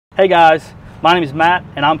Hey guys, my name is Matt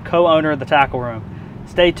and I'm co-owner of the Tackle Room.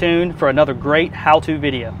 Stay tuned for another great how-to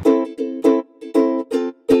video.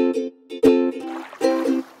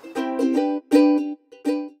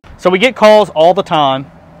 So we get calls all the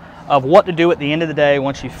time of what to do at the end of the day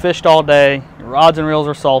once you've fished all day, your rods and reels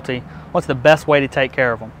are salty, what's the best way to take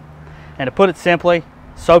care of them? And to put it simply,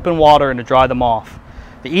 soap and water and to dry them off.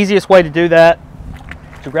 The easiest way to do that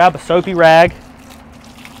is to grab a soapy rag,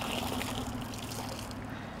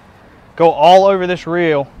 go all over this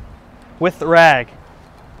reel with the rag.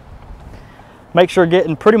 Make sure you're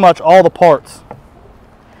getting pretty much all the parts.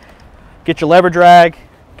 Get your lever drag,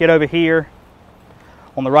 get over here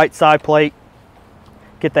on the right side plate,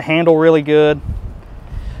 get the handle really good.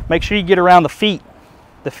 Make sure you get around the feet.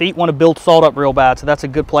 The feet want to build salt up real bad, so that's a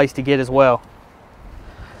good place to get as well.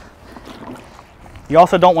 You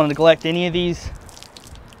also don't want to neglect any of these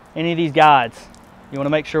guides. You want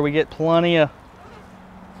to make sure we get plenty of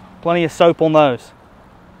soap on those.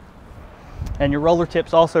 And your roller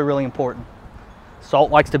tip's also really important.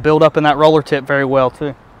 Salt likes to build up in that roller tip very well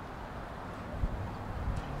too.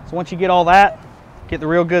 So once you get all that, get the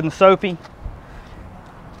reel good and soapy,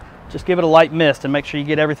 just give it a light mist and make sure you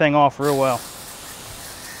get everything off real well.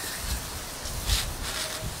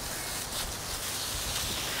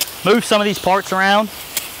 Move some of these parts around.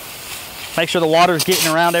 Make sure the water is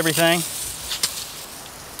getting around everything.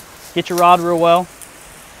 Get your rod real well.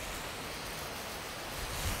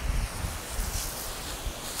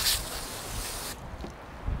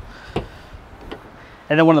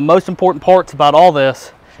 And then one of the most important parts about all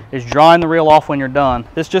this is drying the reel off when you're done.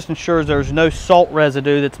 This just ensures there's no salt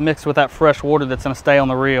residue that's mixed with that fresh water that's going to stay on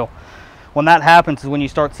the reel. When that happens is when you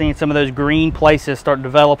start seeing some of those green places start to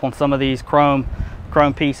develop on some of these chrome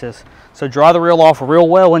pieces. So dry the reel off real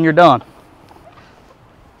well when you're done.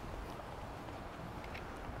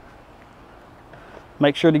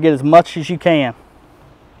 Make sure to get as much as you can.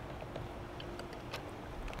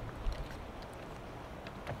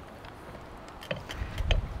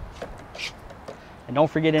 And don't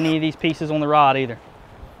forget any of these pieces on the rod either.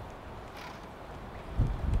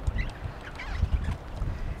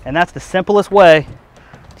 And that's the simplest way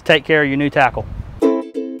to take care of your new tackle.